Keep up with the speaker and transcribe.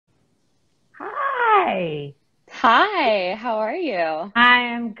Hi. Hi, how are you? I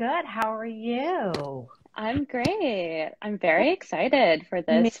am good. How are you? I'm great. I'm very excited for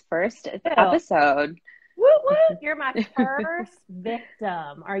Me this first too. episode. Woo woo. You're my first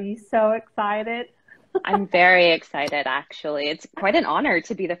victim. Are you so excited? I'm very excited, actually. It's quite an honor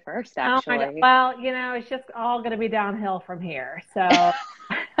to be the first, Oh my God. actually. Well, it's just all going to be downhill from here. So,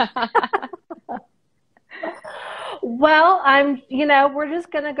 well, we're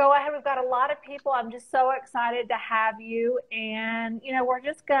just going to go ahead. We've got a lot of people. I'm just so excited to have you. And, we're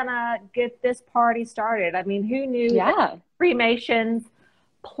just going to get this party started. I mean, who knew that Yeah, cremations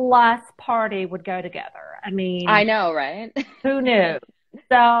plus party would go together? I I mean, know, right? who knew?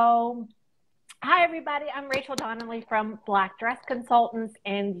 So, hi everybody. I'm Rachel Donnelly from Black Dress Consultants,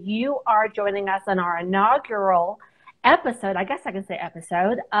 and you are joining us on our inaugural episode, I guess I can say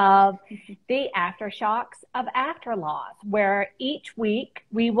episode, of the Aftershocks of After Loss, where each week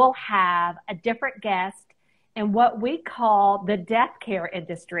we will have a different guest in what we call the death care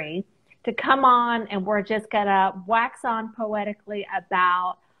industry to come on, and we're just going to wax on poetically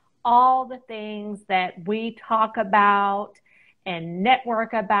about all the things that we talk about and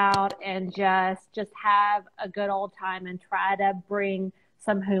network about and just have a good old time and try to bring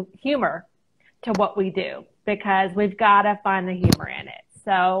some humor to what we do because we've got to find the humor in it.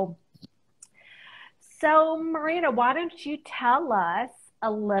 So Marina, why don't you tell us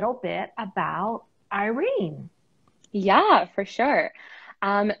a little bit about Eirene? Yeah, for sure.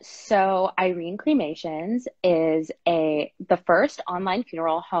 So Eirene Cremations is the first online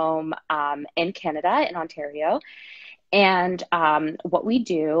funeral home in Canada, in Ontario. And what we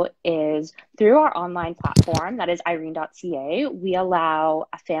do is through our online platform, that is Eirene.ca, we allow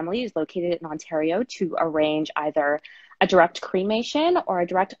families located in Ontario to arrange either a direct cremation or a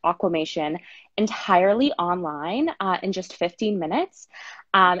direct aquamation entirely online in just 15 minutes.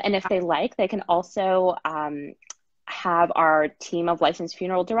 And if they like, they can also have our team of licensed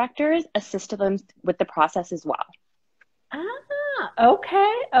funeral directors assist them with the process as well.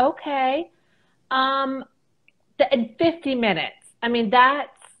 Okay, okay. Um, in 50 minutes. I mean,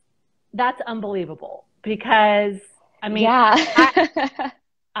 that's unbelievable because I mean, Yeah. I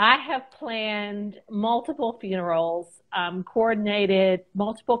I have planned multiple funerals, coordinated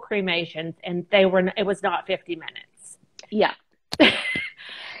multiple cremations, and it was not 50 minutes. Yeah.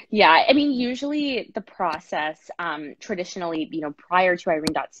 Yeah, I mean, usually the process, traditionally, prior to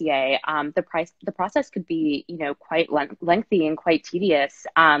Irene.ca, the process could be, quite lengthy and quite tedious.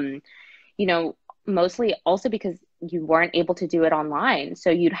 You know, Mostly also because you weren't able to do it online. So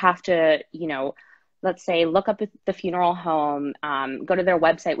you'd have to, let's say, look up the funeral home, go to their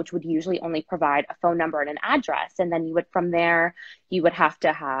website, which would usually only provide a phone number and an address. And then from there, you would have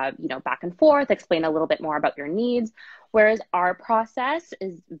to have, back and forth, explain a little bit more about your needs. Whereas our process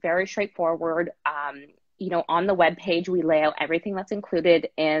is very straightforward. On the web page, we lay out everything that's included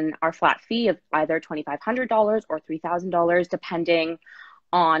in our flat fee of either $2,500 or $3,000, depending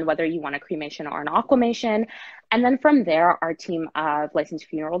on whether you want a cremation or an aquamation. And then from there, our team of licensed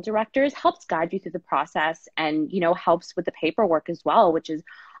funeral directors helps guide you through the process and, helps with the paperwork as well, which is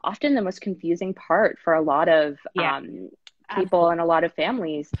often the most confusing part for a lot of Yeah, people absolutely. and a lot of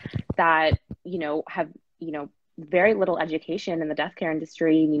families that, have, very little education in the death care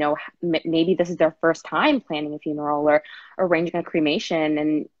industry. Maybe this is their first time planning a funeral or arranging a cremation.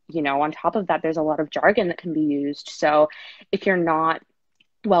 And, on top of that, there's a lot of jargon that can be used. So if you're not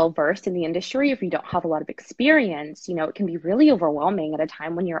well versed in the industry, if you don't have a lot of experience, it can be really overwhelming at a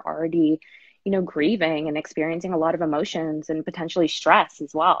time when you're already, grieving and experiencing a lot of emotions and potentially stress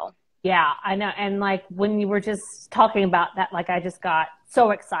as well. Yeah, I know. And like when you were just talking about that, like I just got so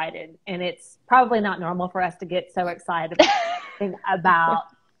excited. And it's probably not normal for us to get so excited about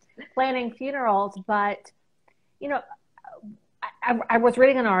planning funerals. But, you know, I was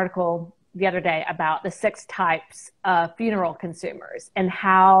reading an article the other day about the 6 types of funeral consumers and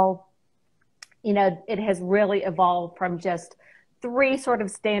how, it has really evolved from just 3 sort of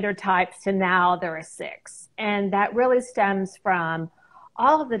standard types to now there are 6. And that really stems from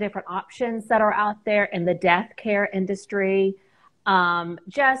all of the different options that are out there in the death care industry. Our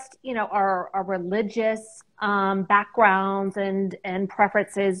religious backgrounds and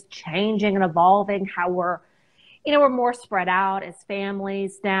preferences changing and evolving, how we're more spread out as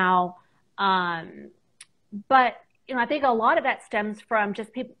families now. But, I think a lot of that stems from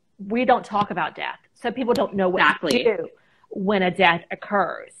just people, we don't talk about death. So people don't know what to Exactly. do when a death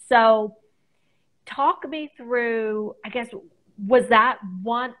occurs. So talk me through, I guess, was that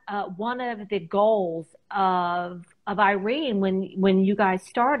one of the goals of Eirene when you guys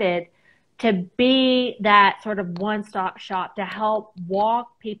started to be that sort of one-stop shop to help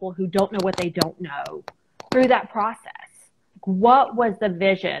walk people who don't know what they don't know through that process. What was the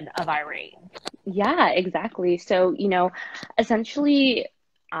vision of Eirene? Yeah, exactly. So, essentially,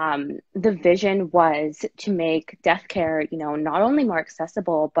 the vision was to make death care, not only more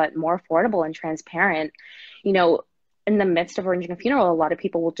accessible, but more affordable and transparent. You know, in the midst of arranging a funeral, a lot of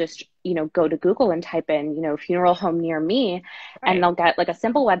people will just, go to Google and type in, funeral home near me, and Right. they'll get like a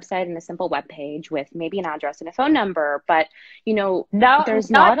simple website and a simple web page with maybe an address and a phone number. But, No, there's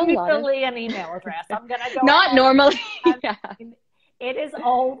not not a lot of, usually an email address. I'm going to go not ahead. normally. I Yeah. mean, it is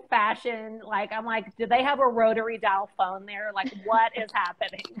old fashioned. Like, I'm like, do they have a rotary dial phone there? Like, what is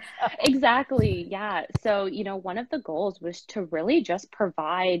happening? So, Exactly. Yeah. So, one of the goals was to really just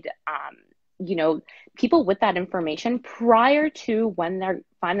provide, people with that information prior to when they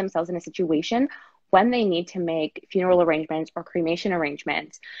find themselves in a situation when they need to make funeral arrangements or cremation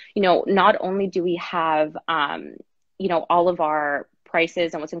arrangements. Not only do we have, all of our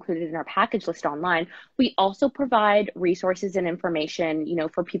prices and what's included in our package list online, we also provide resources and information,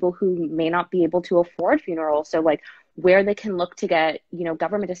 for people who may not be able to afford funerals. So like where they can look to get,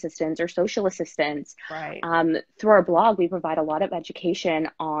 government assistance or social assistance. right. Through our blog, we provide a lot of education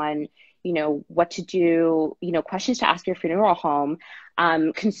on, what to do, questions to ask your funeral home,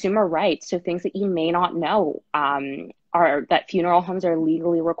 consumer rights. So things that you may not know, are that funeral homes are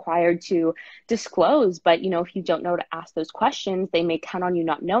legally required to disclose. But, if you don't know to ask those questions, they may count on you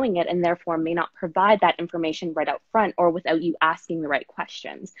not knowing it and therefore may not provide that information right out front or without you asking the right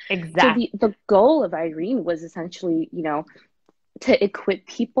questions. So Exactly. the goal of Eirene was essentially, to equip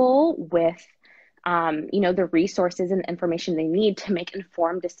people with, the resources and information they need to make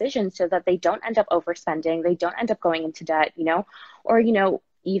informed decisions so that they don't end up overspending, they don't end up going into debt, or,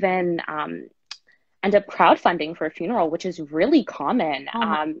 even end up crowdfunding for a funeral, which is really common. Oh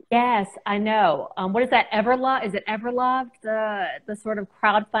my, yes, I know. What is that? Everlove? Is it Everlove, the sort of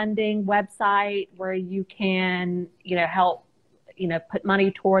crowdfunding website where you can, help, put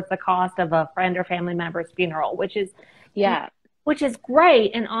money towards the cost of a friend or family member's funeral, Yeah. which is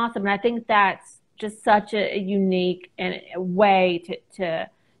great and awesome. And I think that's just such a unique and a way to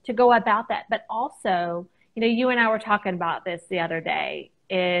go about that. But also, you and I were talking about this the other day,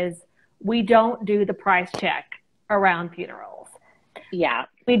 is we don't do the price check around funerals. Yeah.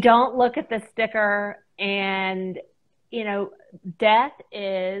 We don't look at the sticker and, you know, death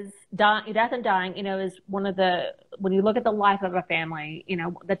and dying, is one of when you look at the life of a family,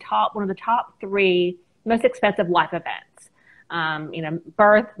 one of the top three most expensive life events,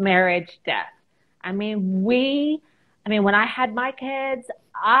 birth, marriage, death. When I had my kids,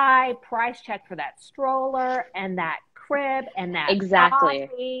 I price checked for that stroller and that crib and that Exactly.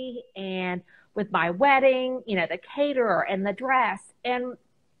 body, and with my wedding, the caterer and the dress. And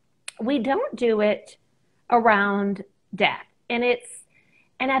we don't do it around death. And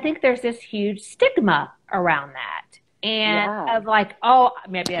I think there's this huge stigma around that. And Yeah. of like, oh,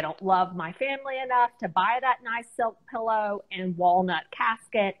 maybe I don't love my family enough to buy that nice silk pillow and walnut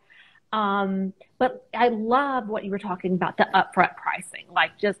casket. But I love what you were talking about, the upfront pricing,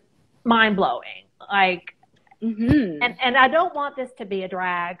 like just mind blowing. Like, Mm-hmm. and I don't want this to be a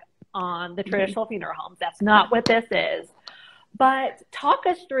drag on the traditional funeral homes. That's not what this is. But talk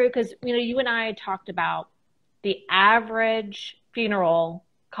us through, because you and I talked about the average funeral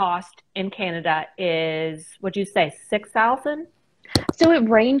cost in Canada is, would you say, 6,000? So it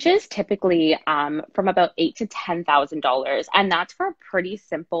ranges typically from about $8,000 to $10,000, and that's for a pretty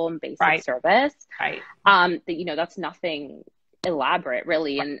simple and basic Right, service. right, That's nothing elaborate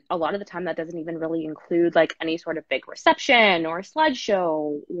really, and a lot of the time that doesn't even really include like any sort of big reception or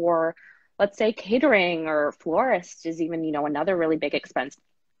slideshow or let's say catering or florist is even another really big expense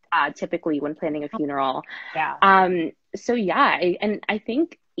typically when planning a funeral. yeah. So yeah, and I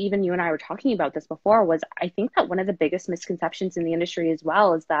think even you and I were talking about this before, was I think that one of the biggest misconceptions in the industry as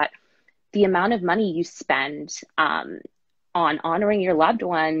well is that the amount of money you spend on honoring your loved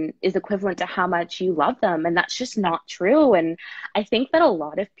one is equivalent to how much you love them. And that's just not true. And I think that a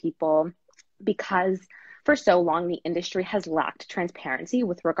lot of people, because for so long the industry has lacked transparency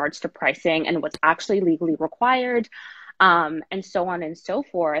with regards to pricing and what's actually legally required, and so on and so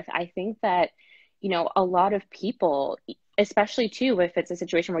forth, I think that, a lot of people, especially too, if it's a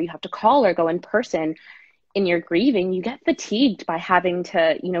situation where you have to call or go in person, in your grieving, you get fatigued by having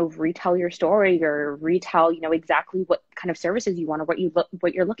to, retell your story or retell, exactly what kind of services you want or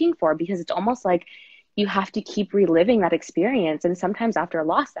what you're looking for, because it's almost like you have to keep reliving that experience. And sometimes after a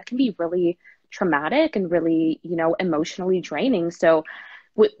loss, that can be really traumatic and really, emotionally draining. So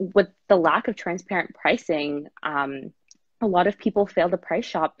with the lack of transparent pricing, a lot of people fail to price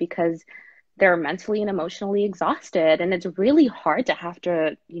shop because they're mentally and emotionally exhausted. And it's really hard to have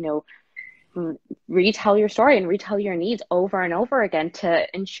to, retell your story and retell your needs over and over again to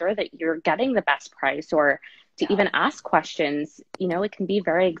ensure that you're getting the best price, or to Yeah. even ask questions. It can be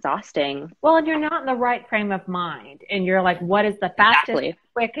very exhausting. Well, and you're not in the right frame of mind. And you're like, what is the fastest, Exactly.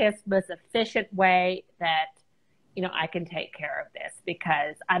 quickest, most efficient way that, I can take care of this?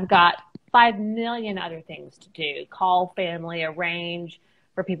 Because I've got 5 million other things to do: call family, arrange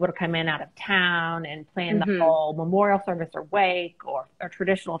for people to come in out of town, and plan the Hmm. whole memorial service or wake or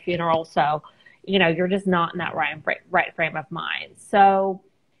traditional funeral. So, you're just not in that right frame of mind. So,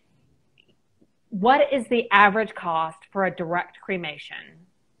 what is the average cost for a direct cremation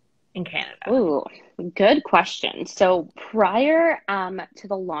in Canada? Ooh, good question. So prior to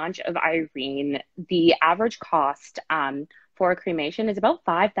the launch of Irene, the average cost for a cremation is about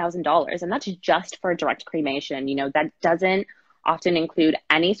 $5,000, and that's just for a direct cremation. That doesn't often include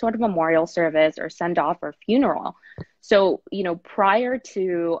any sort of memorial service or send off or funeral. So, prior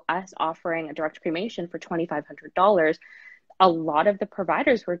to us offering a direct cremation for $2,500, a lot of the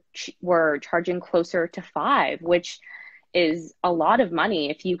providers were charging closer to five, which is a lot of money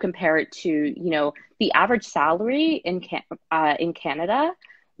if you compare it to, the average salary in Canada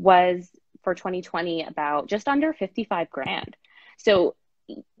was for 2020 about just under 55 grand. So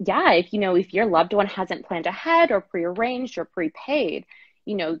yeah, if your loved one hasn't planned ahead or prearranged or prepaid,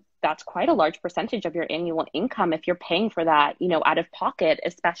 that's quite a large percentage of your annual income if you're paying for that, out of pocket,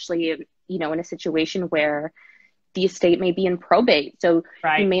 especially, in a situation where the estate may be in probate. So you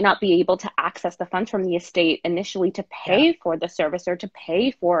Right. may not be able to access the funds from the estate initially to Yeah. pay for the service or to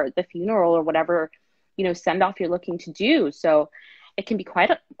pay for the funeral or whatever, send off you're looking to do. So it can be quite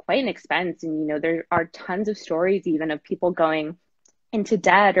an expense. And, there are tons of stories even of people going into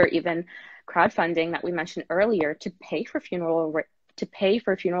debt or even crowdfunding that we mentioned earlier to pay for funeral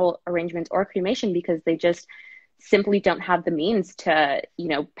arrangements or cremation because they just simply don't have the means to,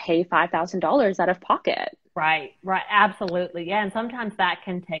 pay $5,000 out of pocket. Right, right, absolutely. Yeah, and sometimes that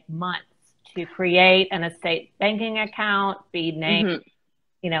can take months to create an estate banking account, be named,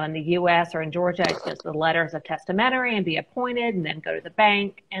 Hmm. in the US or in Georgia, it's just the letters of testamentary and be appointed and then go to the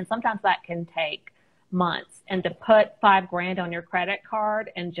bank. And sometimes that can take months. And to put 5 grand on your credit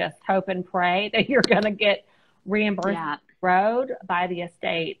card and just hope and pray that you're going to get reimbursed Yeah. road by the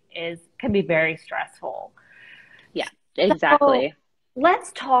estate can be very stressful. Yeah, So exactly.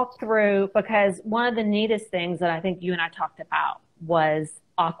 let's talk through, because one of the neatest things that I think you and I talked about was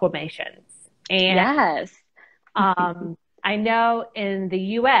aquamations. And Yes. I know in the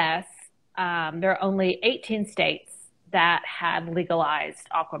US, there are only 18 states that have legalized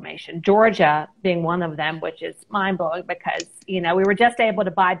aquamation, Georgia being one of them, which is mind blowing because, we were just able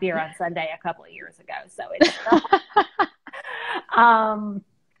to buy beer on Sunday a couple of years ago. So it's, um,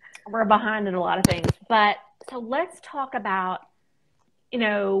 we're behind in a lot of things. But so let's talk about,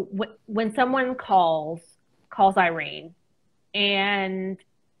 when someone calls Eirene and,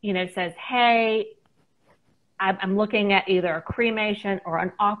 says, hey, I'm looking at either a cremation or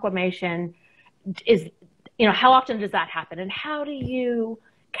an aquamation. How often does that happen? And how do you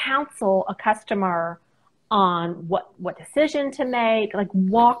counsel a customer on what decision to make? Like,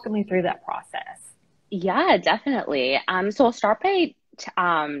 walk me through that process. Yeah, definitely. So I'll start by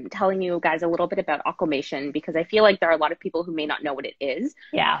telling you guys a little bit about aquamation because I feel like there are a lot of people who may not know what it is.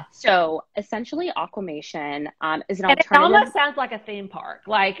 Yeah. So essentially, aquamation is an And it alternative. almost sounds like a theme park.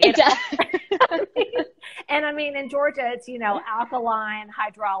 Like It it, does. and I mean, in Georgia, it's, alkaline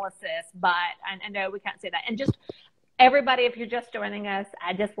hydrolysis, but I know we can't say that. And just everybody, if you're just joining us,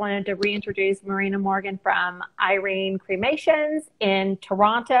 I just wanted to reintroduce Marina Morgan from Eirene Cremations in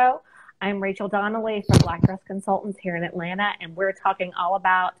Toronto. I'm Rachel Donnelly from Black Dress Consultants here in Atlanta, and we're talking all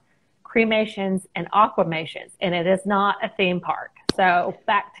about cremations and aquamations, and it is not a theme park. So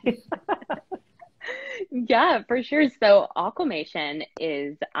back to Yeah, for sure. So aquamation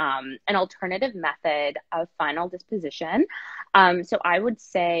is an alternative method of final disposition. So I would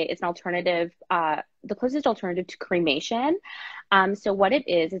say it's an alternative, the closest alternative to cremation. So what it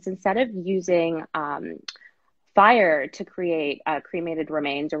is, it's instead of using fire to create cremated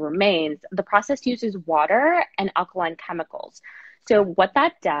remains or remains, the process uses water and alkaline chemicals. So what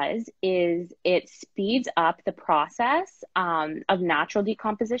that does is it speeds up the process of natural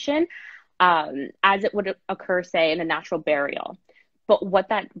decomposition as it would occur, say, in a natural burial. But what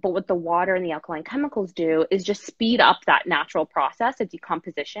the water and the alkaline chemicals do is just speed up that natural process of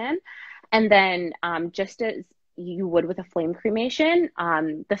decomposition. And then just as you would with a flame cremation,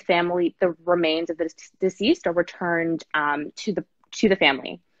 the remains of the deceased are returned to the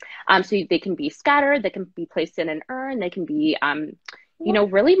family. So they can be scattered, they can be placed in an urn, they can be,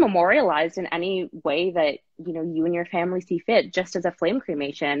 really memorialized in any way that, you and your family see fit, just as a flame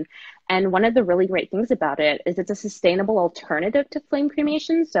cremation. And one of the really great things about it is it's a sustainable alternative to flame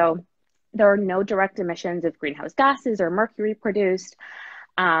cremation. So there are no direct emissions of greenhouse gases or mercury produced,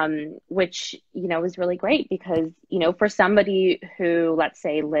 which, is really great because, for somebody who, let's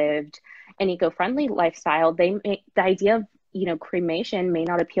say, lived an eco-friendly lifestyle, the idea of, cremation may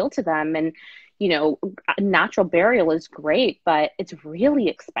not appeal to them. And, natural burial is great, but it's really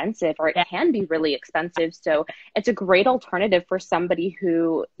expensive, or it Yeah. can be really expensive. So it's a great alternative for somebody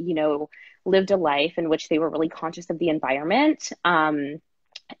who, lived a life in which they were really conscious of the environment. And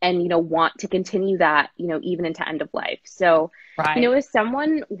want to continue that even into end of life. So Right. if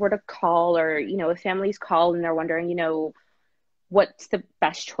someone were to call, or if families call and they're wondering what's the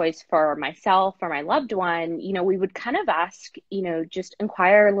best choice for myself or my loved one, we would kind of ask, just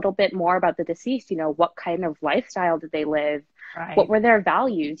inquire a little bit more about the deceased. What kind of lifestyle did they live? What Right. were their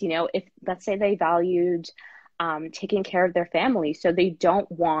values? If, let's say, they valued taking care of their family, so they don't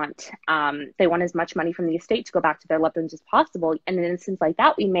want they want as much money from the estate to go back to their loved ones as possible. In an instance like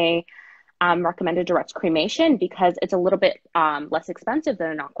that, we may recommend a direct cremation because it's a little bit less expensive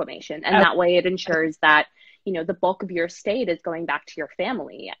than an aquamation, and Oh, that way it ensures that the bulk of your estate is going back to your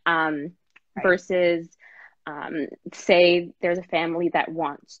family, right. versus say there's a family that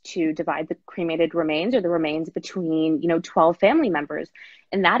wants to divide the cremated remains or the remains between 12 family members.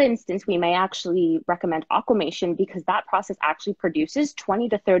 In that instance, we may actually recommend aquamation because that process actually produces 20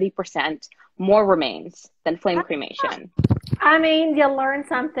 to 30% more remains than flame cremation. I mean, you learn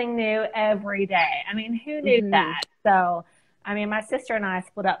something new every day. I mean, who knew Hmm. that? So, I mean, my sister and I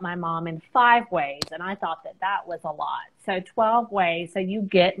split up my mom in 5 ways, and I thought that that was a lot. So, 12 ways, so you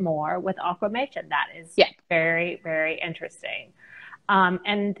get more with aquamation. That is Yeah. very, very interesting. Um,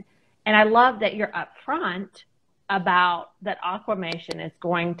 and and I love that you're upfront about that aquamation is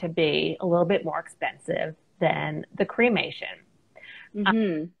going to be a little bit more expensive than the cremation.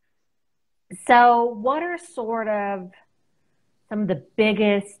 Hmm. So, what are sort of some of the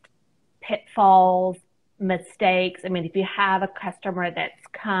biggest pitfalls, mistakes? I mean, if you have a customer that's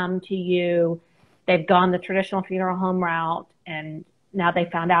come to you, they've gone the traditional funeral home route, and now they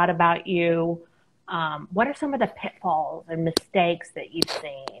found out about you. What are some of the pitfalls and mistakes that you've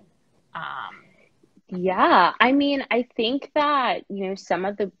seen? Um, Yeah, I mean, I think that, some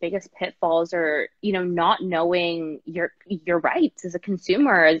of the biggest pitfalls are, not knowing your rights as a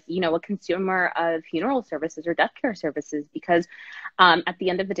consumer, as, a consumer of funeral services or death care services, because at the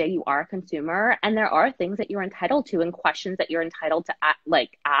end of the day, you are a consumer, and there are things that you're entitled to and questions that you're entitled to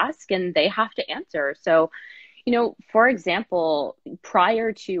ask, and they have to answer. So, for example,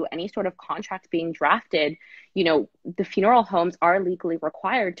 prior to any sort of contract being drafted, the funeral homes are legally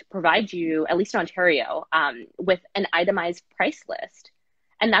required to provide you, at least in Ontario, with an itemized price list.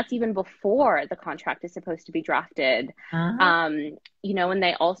 And that's even before the contract is supposed to be drafted. uh-huh. And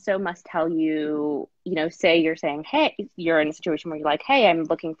they also must tell you, say you're saying, hey, you're in a situation where you're like, hey, I'm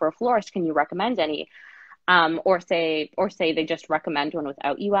looking for a florist. Can you recommend any? Or say they just recommend one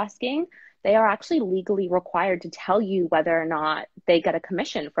without you asking. They are actually legally required to tell you whether or not they get a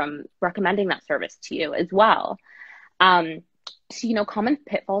commission from recommending that service to you as well. Um, so, common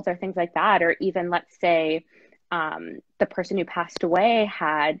pitfalls are things like that, or even, let's say, the person who passed away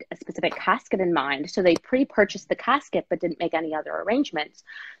had a specific casket in mind. So they pre-purchased the casket, but didn't make any other arrangements.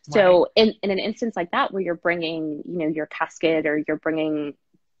 Right. So in an instance like that, where you're bringing, your casket, or you're bringing,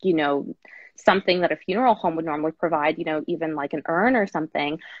 you know, something that a funeral home would normally provide, even like an urn or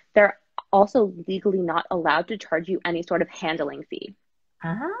something, they're also legally not allowed to charge you any sort of handling fee for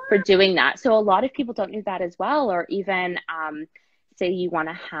Uh-huh. doing that. So a lot of people don't do that as well. Or even, say you want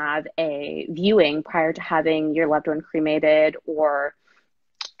to have a viewing prior to having your loved one cremated, or,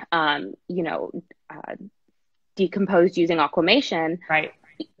 um, you know, uh, decomposed using aquamation, Right.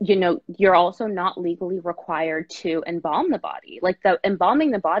 you're also not legally required to embalm the body. Like, the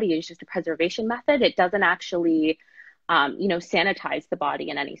embalming the body is just a preservation method. It doesn't actually, sanitize the body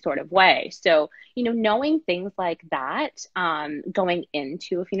in any sort of way. So, knowing things like that, going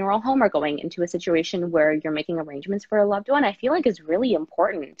into a funeral home or going into a situation where you're making arrangements for a loved one, I feel like is really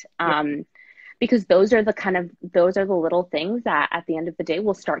important. Yeah. Because those are the little things that at the end of the day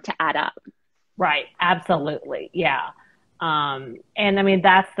will start to add up. Right. Absolutely. Yeah. And I mean,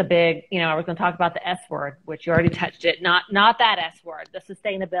 that's the big, I was going to talk about the S word, which you already touched it. Not that S word, the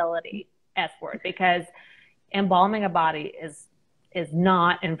sustainability S word, because embalming a body is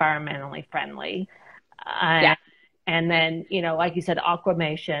not environmentally friendly. Yeah, And then, like you said,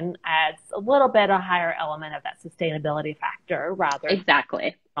 aquamation adds a little bit a higher element of that sustainability factor rather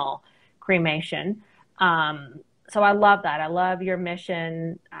exactly. than cremation. Um, so I love that. I love your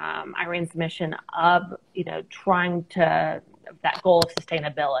mission, Irene's mission of, trying to that goal of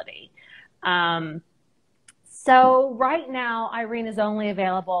sustainability. Um, so right now, Eirene is only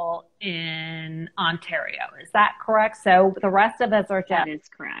available in Ontario. Is that correct? So the rest of us are That just is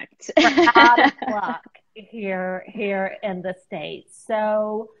correct. we're out of luck here in the States.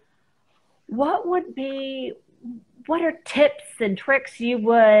 So what would be what are tips and tricks you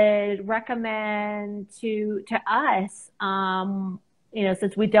would recommend to us?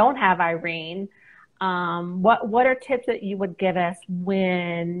 Since we don't have Eirene, what are tips that you would give us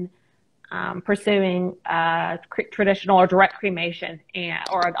when pursuing traditional or direct cremation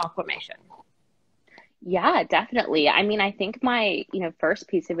or an aquamation? Yeah, definitely. I mean, I think my, first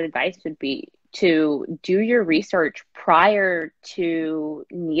piece of advice would be to do your research prior to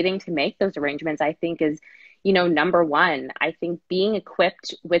needing to make those arrangements, I think is, number one. I think being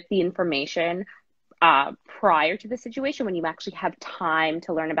equipped with the information prior to the situation when you actually have time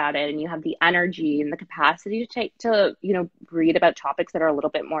to learn about it and you have the energy and the capacity to read about topics that are a little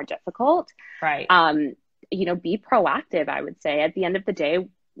bit more difficult. Right. Be proactive, I would say. At the end of the day,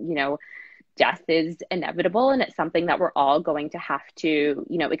 death is inevitable and it's something that we're all going to have to,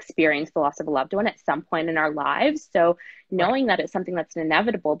 experience the loss of a loved one at some point in our lives. So knowing that it's something that's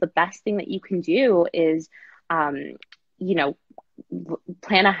inevitable, the best thing that you can do is, you know,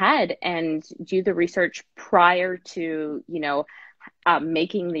 plan ahead and do the research prior to,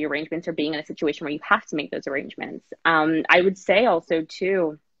 making the arrangements or being in a situation where you have to make those arrangements. I would say also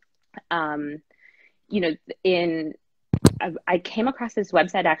too, you know, in I came across this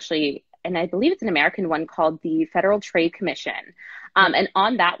website actually, and I believe it's an American one called the Federal Trade Commission. And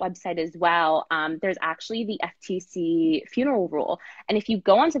on that website as well, there's actually the FTC funeral rule. And if you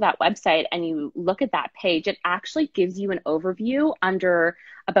go onto that website and you look at that page, it actually gives you an overview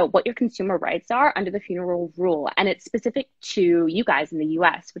about what your consumer rights are under the funeral rule. And it's specific to you guys in the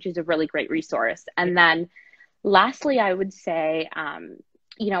US, which is a really great resource. And then lastly, I would say, I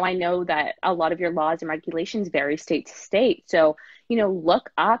know that a lot of your laws and regulations vary state to state. So,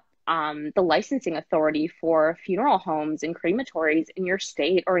 look up the licensing authority for funeral homes and crematories in your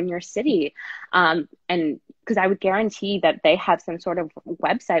state or in your city. And because I would guarantee that they have some sort of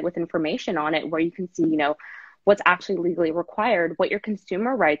website with information on it where you can see, what's actually legally required, what your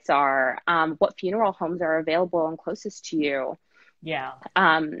consumer rights are, what funeral homes are available and closest to you. Yeah.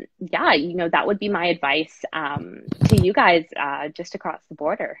 That would be my advice to you guys just across the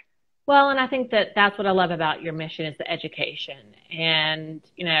border. Well, and I think that that's what I love about your mission is the education. And,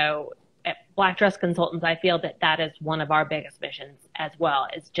 at Black Dress Consultants, I feel that that is one of our biggest missions as well.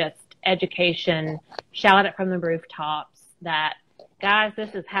 It's just education, shout it from the rooftops that, guys,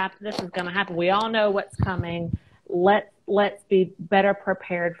 this is going to happen. We all know what's coming. Let's be better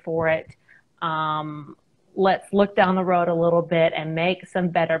prepared for it. Let's look down the road a little bit and make some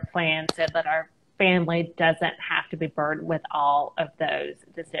better plans so that our family doesn't have to be burdened with all of those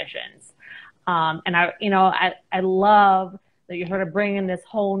decisions. And I love that you're sort of bringing this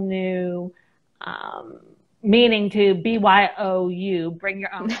whole new meaning to BYOU, bring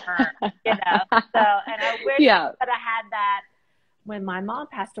your own turn, So, and I wish that I had that when my mom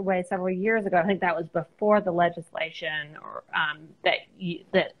passed away several years ago. I think that was before the legislation or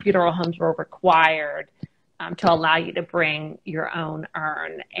that funeral homes were required to allow you to bring your own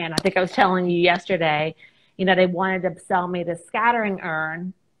urn. And I think I was telling you yesterday, they wanted to sell me this scattering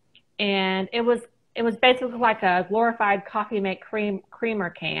urn, and it was basically like a glorified coffee make creamer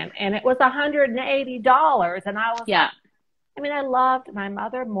can, and it was $180. And I was I loved my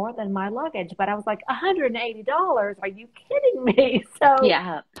mother more than my luggage, but I was like, $180? Are you kidding me? So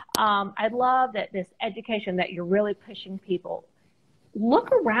I love that this education that you're really pushing people.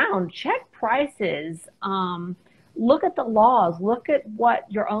 Look around, check prices, look at the laws, look at what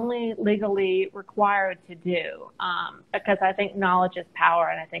you're only legally required to do, because I think knowledge is power,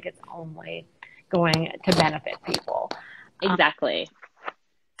 and I think it's only going to benefit people. Exactly.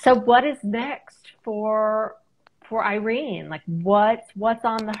 So what is next for Eirene? Like what's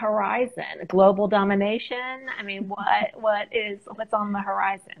on the horizon? Global domination? I mean, what's on the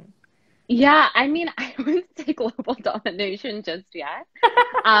horizon? Yeah, I wouldn't say global domination just yet.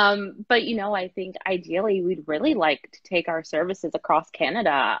 But, I think ideally we'd really like to take our services across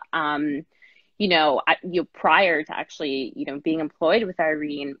Canada. Prior to actually, being employed with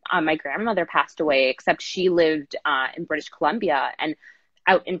Eirene, my grandmother passed away, except she lived in British Columbia. And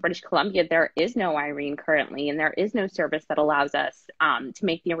out in British Columbia, there is no Eirene currently, and there is no service that allows us to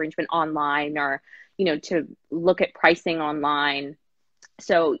make the arrangement online or, to look at pricing online.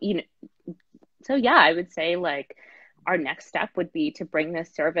 So, I would say our next step would be to bring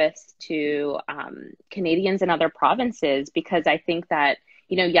this service to Canadians in other provinces, because I think that,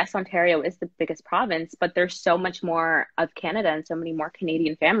 yes, Ontario is the biggest province, but there's so much more of Canada and so many more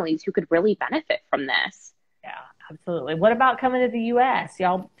Canadian families who could really benefit from this. Yeah, absolutely. What about coming to the US?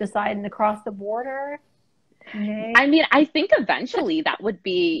 Y'all deciding to cross the border? I mean, I think eventually that would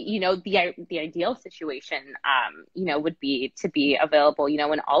be, the ideal situation, would be to be available,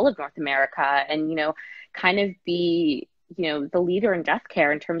 in all of North America, and, kind of be, the leader in death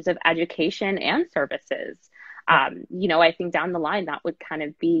care in terms of education and services. I think down the line that would kind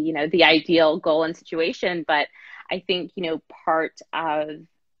of be, the ideal goal and situation. But I think, part of,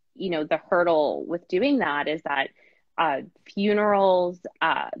 the hurdle with doing that is that funerals,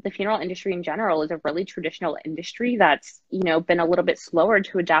 the funeral industry in general is a really traditional industry that's, been a little bit slower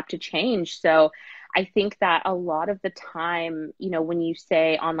to adapt to change. So I think that a lot of the time, when you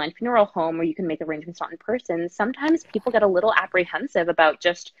say online funeral home where you can make arrangements not in person, sometimes people get a little apprehensive about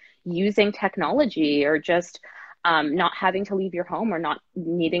just using technology, or just not having to leave your home, or not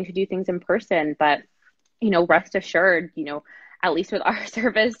needing to do things in person. But, rest assured, at least with our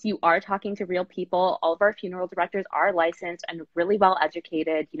service, you are talking to real people. All of our funeral directors are licensed and really well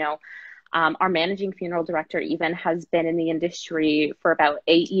educated. Our managing funeral director even has been in the industry for about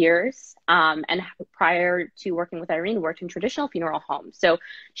 8 years. And prior to working with Eirene, worked in traditional funeral homes. So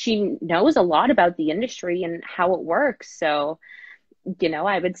she knows a lot about the industry and how it works. So,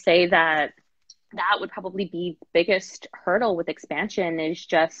 I would say that that would probably be the biggest hurdle with expansion, is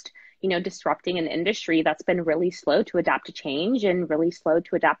just, disrupting an industry that's been really slow to adapt to change, and really slow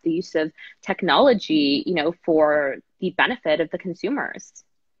to adapt the use of technology, for the benefit of the consumers.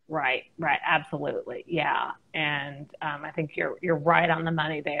 Right, absolutely, yeah. And I think you're right on the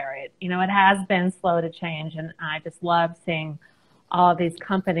money there. It has been slow to change, and I just love seeing all of these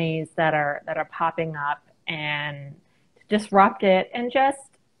companies that are popping up and disrupt it, and just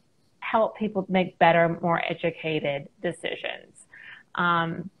help people make better, more educated decisions.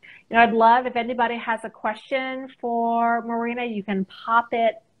 I'd love, if anybody has a question for Marina, you can pop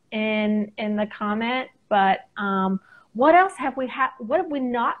it in the comment. But what else what have we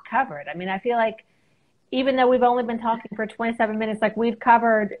not covered? I mean, I feel like even though we've only been talking for 27 minutes, like, we've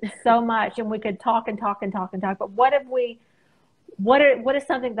covered so much, and we could talk and talk and talk and talk. But what is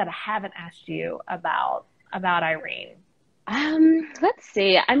something that I haven't asked you about Eirene? Let's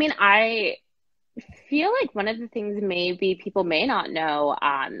see. I mean, I feel like one of the things maybe people may not know,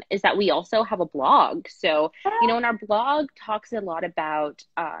 is that we also have a blog. So, and our blog talks a lot about,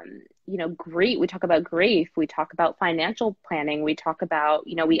 grief. We talk about grief. We talk about financial planning. We talk about,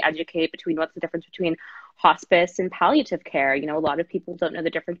 we educate between what's the difference between hospice and palliative care. A lot of people don't know the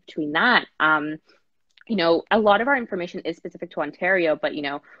difference between that. A lot of our information is specific to Ontario, but,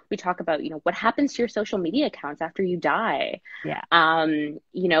 we talk about, what happens to your social media accounts after you die. Yeah.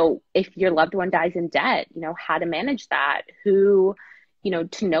 If your loved one dies in debt, how to manage that, who,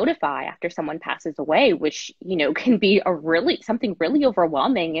 to notify after someone passes away, which, can be something really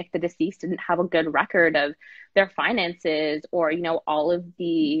overwhelming if the deceased didn't have a good record of their finances, or, all of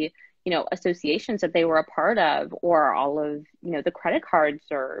the, associations that they were a part of, or all of, the credit cards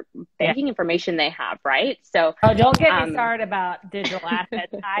or banking information they have, right? So, oh, don't get me started about digital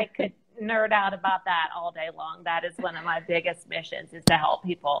assets. I could nerd out about that all day long. That is one of my biggest missions, is to help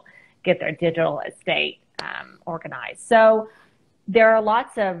people get their digital estate organized. So there are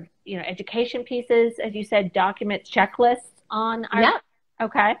lots of, education pieces, as you said, documents, checklists on our, yeah.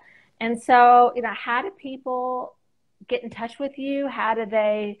 Okay. And so, how do people get in touch with you? How do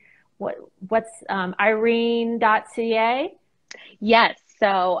they, what's Eirene.ca? Yes.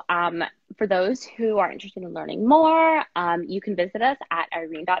 So for those who are interested in learning more, you can visit us at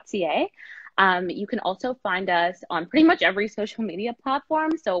Eirene.ca. You can also find us on pretty much every social media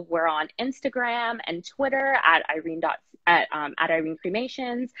platform. So we're on Instagram and Twitter at Eirene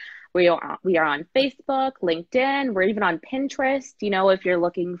Cremations. We are on Facebook, LinkedIn. We're even on Pinterest. If you're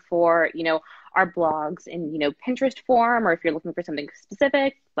looking for, our blogs in, Pinterest form, or if you're looking for something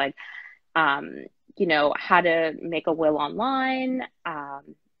specific, like, how to make a will online.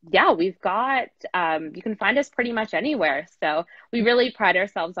 We've got, you can find us pretty much anywhere. So we really pride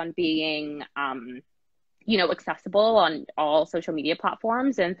ourselves on being, accessible on all social media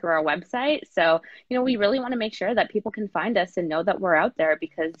platforms and through our website. So, we really want to make sure that people can find us and know that we're out there,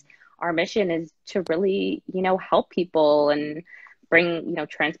 because our mission is to really, help people and bring,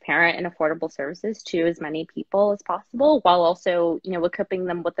 transparent and affordable services to as many people as possible, while also, equipping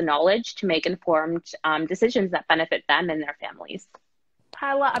them with the knowledge to make informed decisions that benefit them and their families.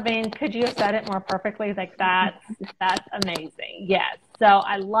 I mean, could you have said it more perfectly? Like that's amazing. Yes. So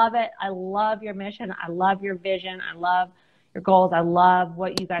I love it. I love your mission. I love your vision. I love your goals. I love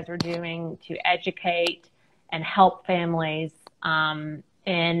what you guys are doing to educate and help families in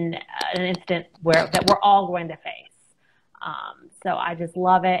an incident that we're all going to face. So I just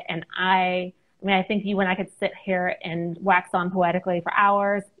love it. And I mean, I think you and I could sit here and wax on poetically for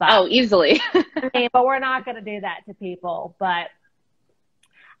hours, Oh, but easily. but we're not going to do that to people. But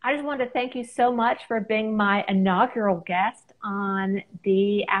I just wanted to thank you so much for being my inaugural guest on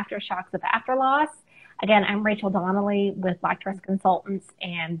the Aftershocks of After Loss. Again, I'm Rachel Donnelly with Black Dress Consultants,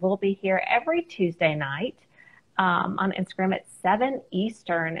 and we'll be here every Tuesday night on Instagram at 7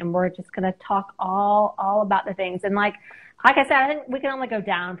 Eastern, and we're just going to talk all about the things. And like I said, I think we can only go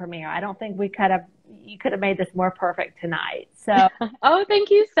down from here. I don't think you could have made this more perfect tonight. So, Oh,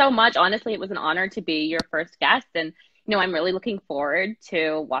 thank you so much. Honestly, it was an honor to be your first guest. And, I'm really looking forward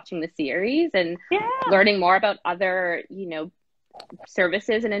to watching the series and yeah. learning more about other,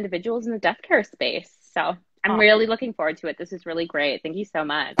 services and individuals in the death care space. So I'm really looking forward to it. This is really great. Thank you so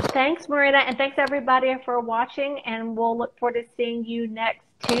much. Thanks, Marina. And thanks, everybody, for watching. And we'll look forward to seeing you next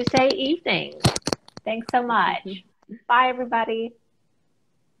Tuesday evening. Thanks so much. Bye, everybody.